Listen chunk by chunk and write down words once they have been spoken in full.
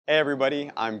Hey everybody,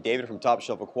 I'm David from Top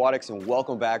Shelf Aquatics and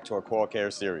welcome back to our coral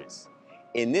care series.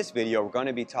 In this video, we're going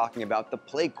to be talking about the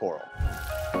plate coral.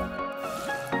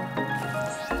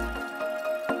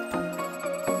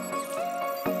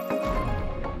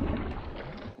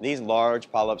 These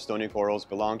large polyp stony corals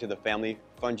belong to the family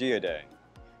Fungiidae.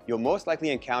 You'll most likely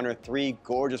encounter three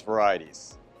gorgeous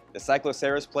varieties. The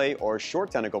Cycloseris plate or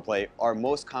short tentacle plate are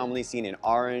most commonly seen in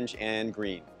orange and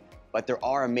green. But there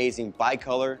are amazing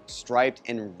bicolor, striped,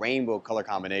 and rainbow color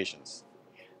combinations.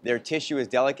 Their tissue is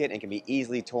delicate and can be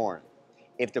easily torn.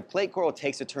 If the plate coral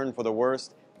takes a turn for the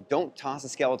worst, don't toss the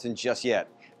skeleton just yet,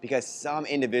 because some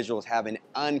individuals have an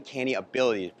uncanny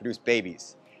ability to produce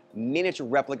babies, miniature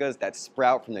replicas that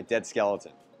sprout from the dead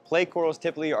skeleton. Plate corals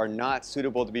typically are not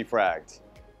suitable to be fragged,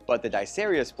 but the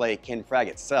diaseris plate can frag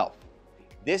itself.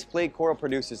 This plate coral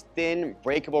produces thin,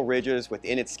 breakable ridges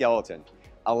within its skeleton,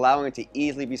 allowing it to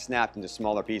easily be snapped into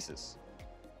smaller pieces.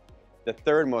 The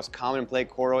third most common plate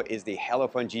coral is the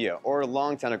fungiidae or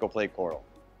long tentacle plate coral.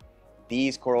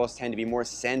 These corals tend to be more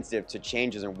sensitive to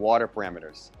changes in water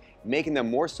parameters, making them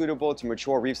more suitable to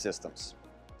mature reef systems.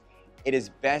 It is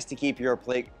best to keep your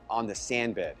plate on the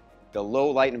sand bed. The low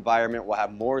light environment will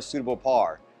have more suitable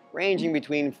PAR, ranging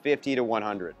between 50 to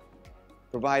 100.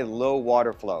 Provide low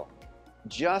water flow,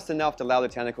 just enough to allow the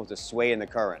tentacles to sway in the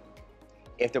current.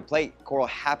 If the plate coral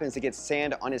happens to get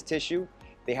sand on its tissue,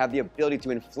 they have the ability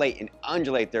to inflate and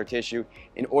undulate their tissue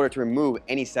in order to remove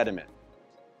any sediment.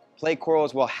 Plate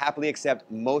corals will happily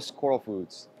accept most coral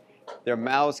foods. Their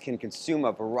mouths can consume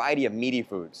a variety of meaty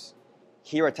foods.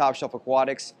 Here at Top Shelf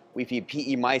Aquatics, we feed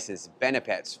PE mysis,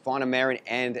 benepets, fauna marin,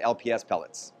 and LPS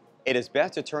pellets. It is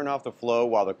best to turn off the flow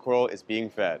while the coral is being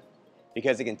fed,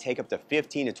 because it can take up to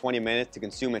 15 to 20 minutes to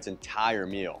consume its entire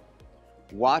meal.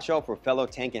 Watch out for fellow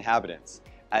tank inhabitants,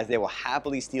 as they will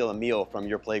happily steal a meal from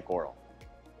your plate coral.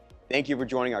 Thank you for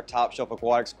joining our Top Shelf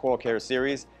Aquatics Coral Care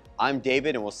series. I'm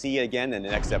David, and we'll see you again in the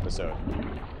next episode.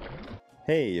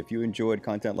 Hey, if you enjoyed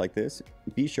content like this,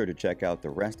 be sure to check out the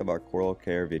rest of our Coral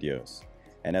Care videos.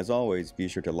 And as always, be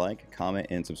sure to like, comment,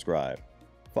 and subscribe.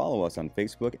 Follow us on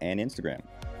Facebook and Instagram.